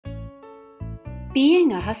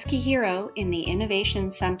Being a Husky hero in the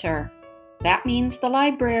Innovation Center. That means the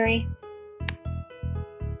library.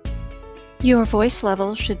 Your voice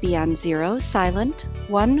level should be on 0, silent,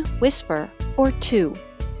 1, whisper, or 2,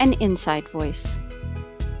 an inside voice.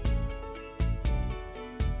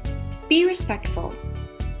 Be respectful.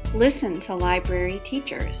 Listen to library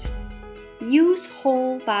teachers. Use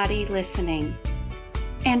whole body listening.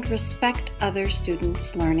 And respect other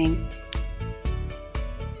students' learning.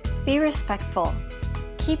 Be respectful.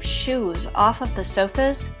 Keep shoes off of the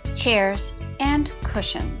sofas, chairs, and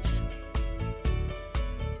cushions.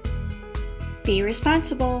 Be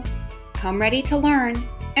responsible. Come ready to learn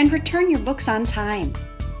and return your books on time.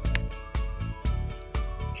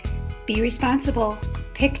 Be responsible.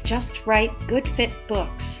 Pick just right, good fit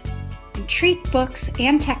books. And treat books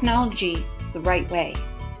and technology the right way.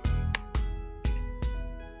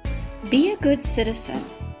 Be a good citizen.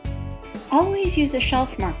 Always use a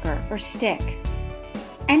shelf marker or stick.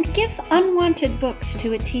 And give unwanted books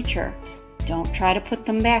to a teacher. Don't try to put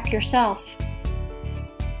them back yourself.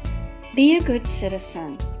 Be a good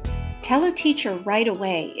citizen. Tell a teacher right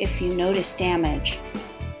away if you notice damage.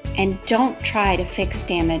 And don't try to fix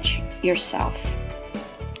damage yourself.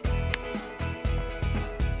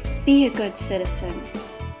 Be a good citizen.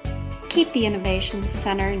 Keep the Innovation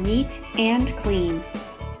Center neat and clean.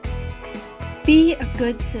 Be a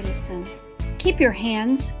good citizen. Keep your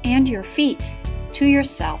hands and your feet to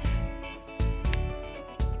yourself.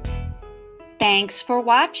 Thanks for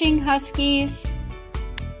watching, Huskies.